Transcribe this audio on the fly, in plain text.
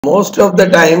Most of the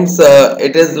times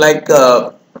it is like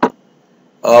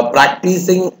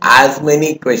practicing as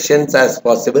many questions as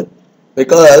possible,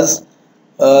 because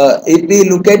if we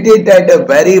look at it at a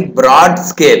very broad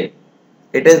scale,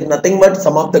 it is nothing but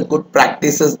some of the good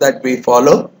practices that we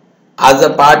follow as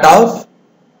a part of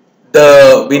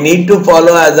we need to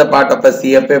follow as a part of a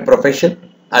CFA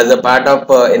profession, as a part of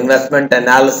investment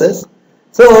analysis.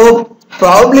 So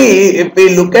probably if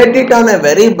we look at it on a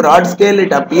very broad scale,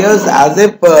 it appears as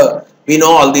if we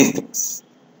know all these things,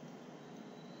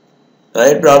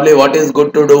 right? Probably what is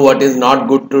good to do, what is not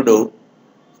good to do.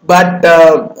 But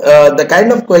the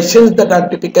kind of questions that are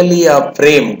typically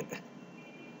framed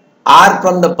are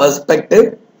from the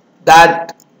perspective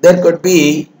that there could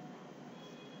be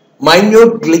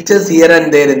minute glitches here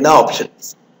and there in the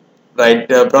options, right?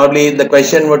 Probably the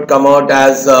question would come out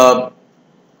as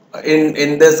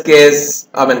in this case,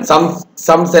 I mean some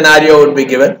scenario would be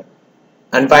given,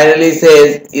 and finally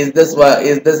says, is this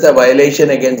a violation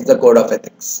against the code of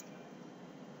ethics,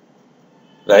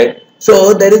 right?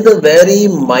 So there is a very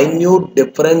minute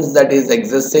difference that is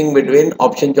existing between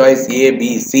option choice A,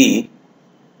 B, C.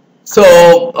 So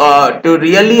to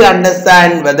really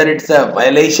understand whether it's a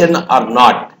violation or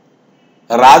not,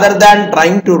 rather than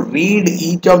trying to read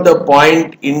each of the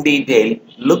point in detail,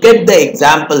 look at the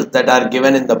examples that are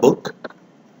given in the book,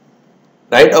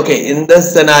 right? Okay, in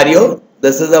this scenario,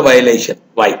 this is a violation.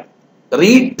 Why?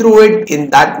 Read through it in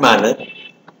that manner.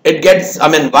 It gets, I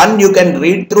mean, one, you can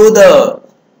read through the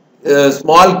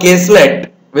small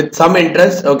caselet with some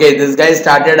interest. Okay, this guy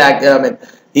started, I mean,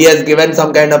 he has given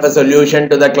some kind of a solution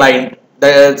to the client.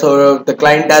 So the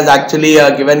client has actually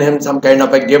given him some kind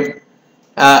of a gift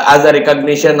as a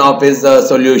recognition of his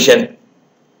solution.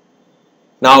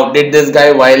 Now, did this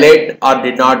guy violate or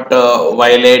did not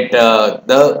violate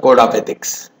the code of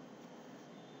ethics?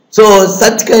 So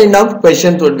such kind of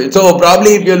questions would be. So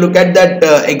probably if you look at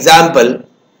that example,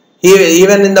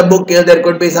 even in the book there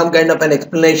could be some kind of an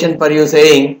explanation for you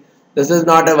saying this is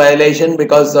not a violation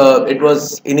because it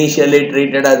was initially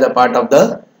treated as a part of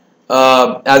the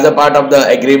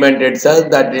agreement itself,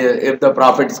 that if the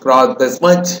profits cross this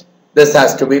much, this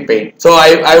has to be paid. So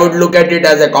I would look at it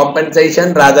as a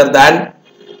compensation rather than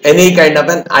any kind of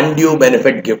an undue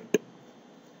benefit gift.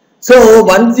 So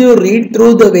once you read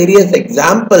through the various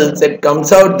examples, it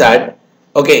comes out that,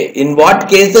 okay, in what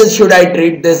cases should I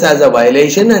treat this as a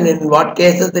violation and in what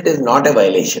cases it is not a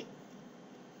violation,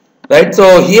 right?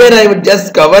 So here I would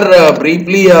just cover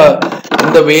briefly in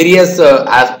the various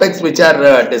aspects which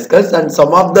are discussed and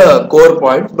some of the core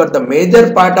points, but the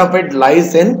major part of it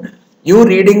lies in you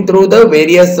reading through the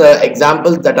various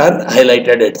examples that are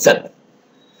highlighted itself.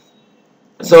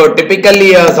 So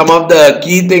typically some of the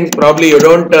key things, probably you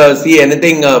don't see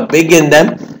anything big in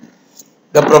them.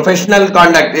 The professional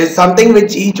conduct is something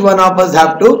which each one of us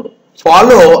have to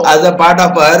follow as a part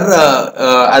of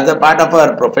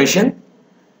our profession,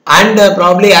 and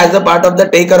probably as a part of the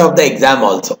taker of the exam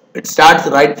also. It starts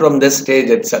right from this stage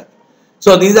itself.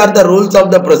 So these are the rules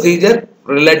of the procedure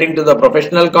relating to the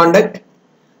professional conduct,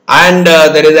 and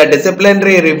there is a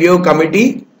disciplinary review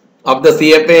committee of the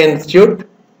CFA Institute,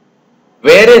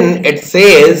 wherein it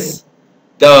says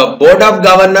the board of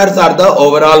governors are the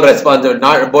overall responsible.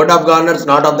 Not board of governors,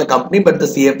 not of the company, but the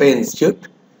CFA Institute.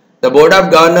 The board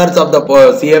of governors of the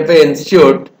CFA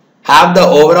Institute have the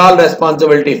overall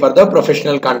responsibility for the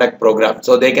professional conduct program.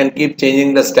 So they can keep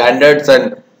changing the standards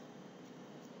and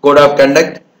code of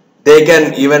conduct. They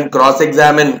can even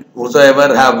cross-examine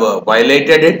whosoever have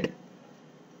violated it.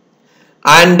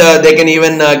 And they can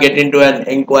even get into an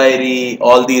inquiry,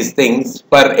 all these things,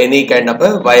 for any kind of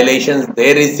a violations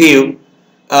they receive,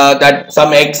 that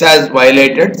some X has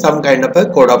violated some kind of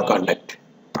a code of conduct.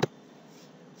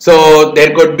 So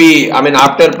there could be, I mean,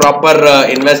 after proper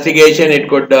investigation, it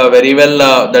could very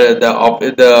well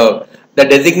the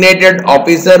designated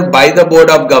officer by the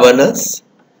board of governors,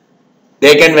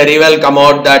 they can very well come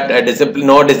out that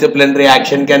no disciplinary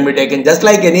action can be taken, just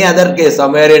like any other case.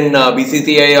 Somewhere in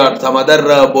BCCI or some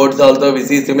other boards also we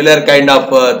see similar kind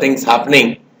of things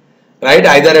happening, right?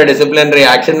 Either a disciplinary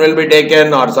action will be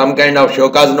taken or some kind of show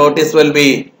cause notice will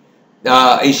be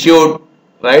issued,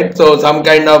 right? So some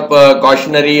kind of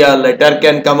cautionary letter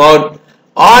can come out,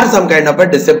 or some kind of a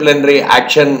disciplinary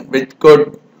action which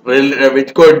could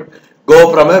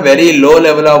go from a very low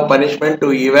level of punishment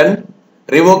to even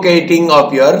revocating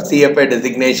of your CFA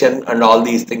designation, and all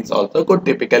these things also could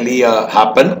typically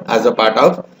happen as a part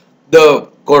of the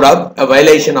code of a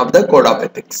violation of the code of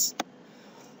ethics.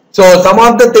 So some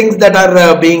of the things that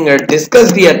are being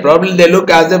discussed here, probably they look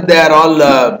as if they are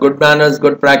all good manners,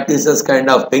 good practices kind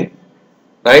of thing.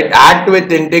 right? Act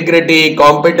with integrity,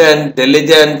 competence,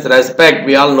 diligence, respect.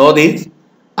 We all know these,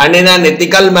 and in an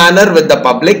ethical manner with the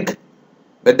public,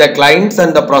 with the clients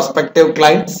and the prospective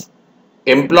clients,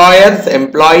 employers,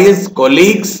 employees,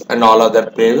 colleagues, and all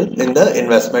other players in the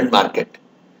investment market,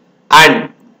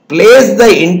 and place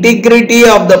the integrity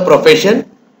of the profession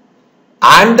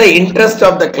and the interest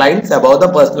of the clients above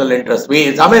the personal interest.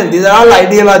 I mean, these are all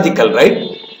ideological,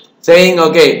 right? Saying,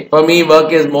 okay, for me,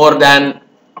 work is more than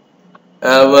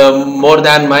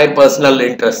my personal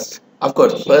interest. Of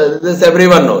course, this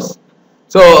everyone knows.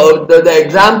 So the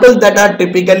examples that are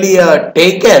typically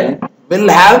taken will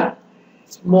have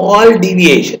small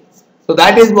deviations. So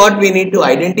that is what we need to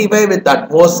identify with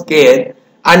utmost care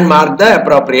and mark the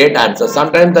appropriate answer.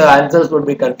 Sometimes the answers would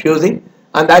be confusing,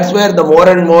 and that's where the more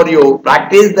and more you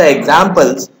practice the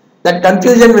examples, that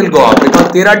confusion will go off,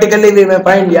 because theoretically we may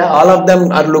find, yeah, all of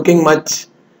them are looking much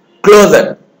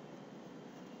closer.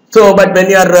 So, but when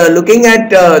you are looking at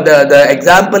the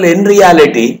example in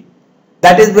reality,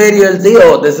 that is where you will see,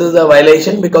 oh, this is a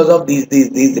violation because of these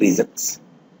reasons.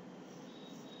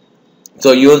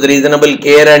 So, use reasonable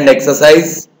care and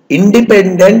exercise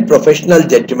independent professional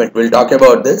judgment. We'll talk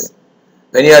about this.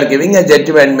 When you are giving a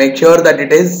judgment, make sure that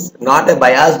it is not a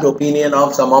biased opinion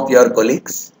of some of your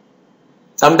colleagues.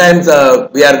 Sometimes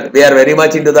we are very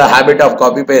much into the habit of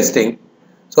copy pasting.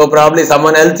 So probably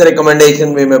someone else's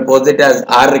recommendation, we may pose it as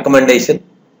our recommendation.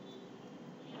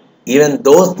 Even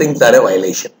those things are a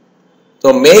violation.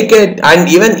 So make it, and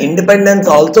even independence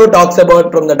also talks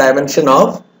about from the dimension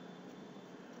of,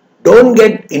 don't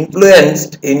get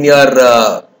influenced in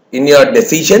your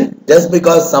decision just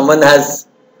because someone has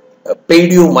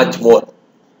paid you much more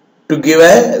to give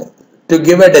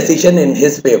a decision in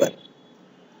his favor.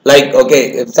 Like,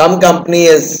 okay, if some company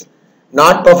is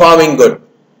not performing good,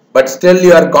 but still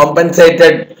you are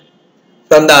compensated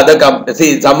from the other company.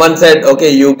 See, someone said, okay,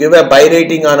 you give a buy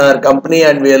rating on our company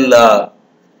and we will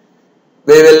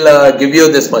give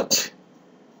you this much,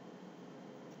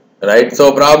 right?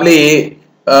 So probably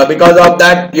because of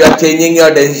that you are changing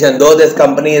your decision. Though this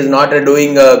company is not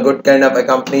doing a good kind of a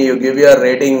company, you give your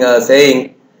rating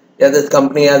saying, yeah, this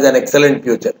company has an excellent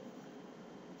future.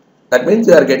 That means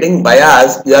you are getting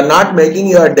biased. You are not making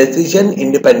your decision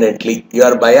independently. You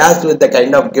are biased with the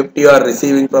kind of gift you are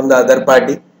receiving from the other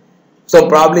party. So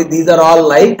probably these are all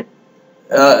like,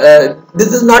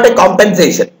 this is not a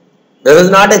compensation. This is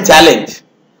not a challenge.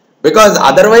 Because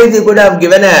otherwise you could have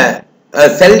given a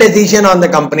sell decision on the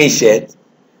company's shares.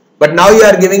 But now you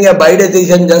are giving a buy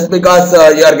decision just because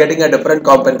you are getting a different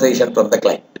compensation from the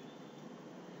client.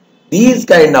 These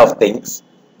kind of things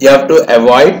you have to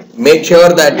avoid. Make sure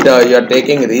that you are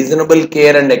taking reasonable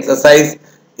care and exercise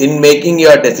in making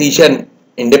your decision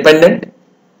independent.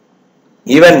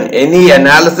 Even any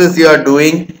analysis you are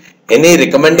doing, any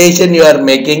recommendation you are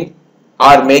making,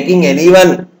 or making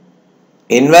anyone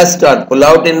invest or pull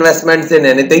out investments in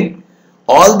anything,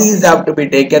 all these have to be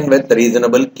taken with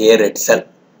reasonable care itself.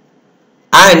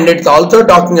 And it's also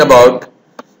talking about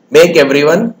make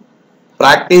everyone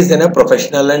practice in a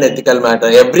professional and ethical manner.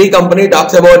 Every company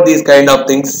talks about these kind of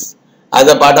things as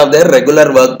a part of their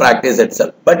regular work practice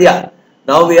itself. But yeah,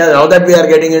 now that we are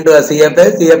getting into a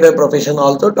CFA profession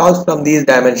also talks from these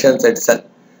dimensions itself.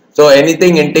 So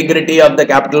anything integrity of the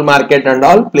capital market and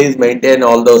all, please maintain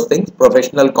all those things.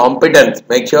 Professional competence,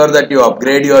 make sure that you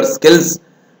upgrade your skills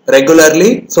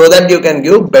regularly so that you can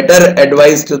give better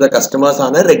advice to the customers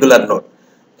on a regular note.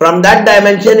 From that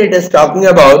dimension, it is talking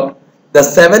about the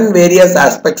 7 various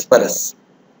aspects for us.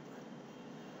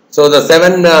 So the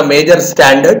 7 major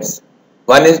standards.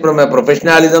 One is from a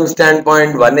professionalism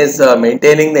standpoint. One is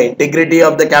maintaining the integrity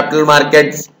of the capital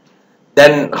markets.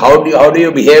 Then how do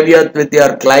you behave with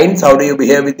your clients? How do you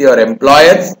behave with your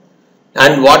employers?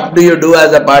 And what do you do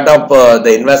as a part of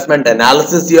the investment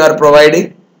analysis you are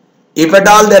providing? If at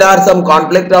all there are some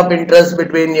conflict of interest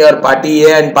between your party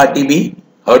A and party B,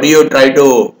 how do you try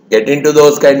to get into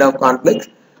those kind of conflicts?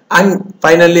 And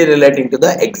finally relating to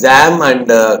the exam and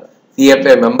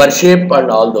CFA membership and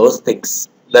all those things,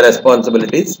 the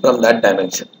responsibilities from that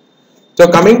dimension. So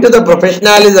coming to the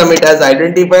professionalism, it has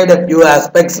identified a few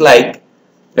aspects like,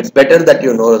 it's better that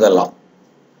you know the law.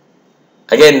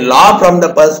 Again, law from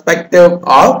the perspective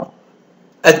of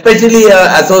especially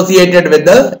associated with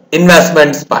the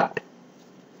investments part.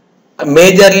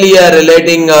 Majorly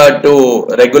relating to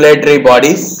regulatory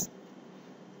bodies,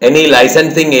 any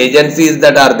licensing agencies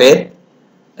that are there,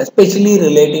 especially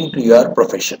relating to your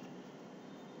profession.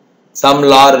 Some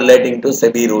law relating to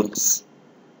SEBI rules,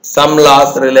 some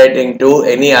laws relating to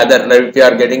any other, like if you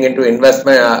are getting into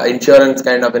investment, insurance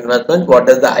kind of investment, what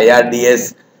is the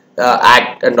IRDS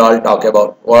Act and all talk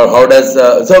about, or how does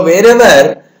so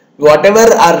wherever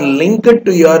whatever are linked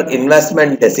to your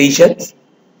investment decisions,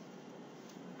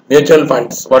 mutual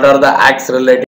funds, what are the acts related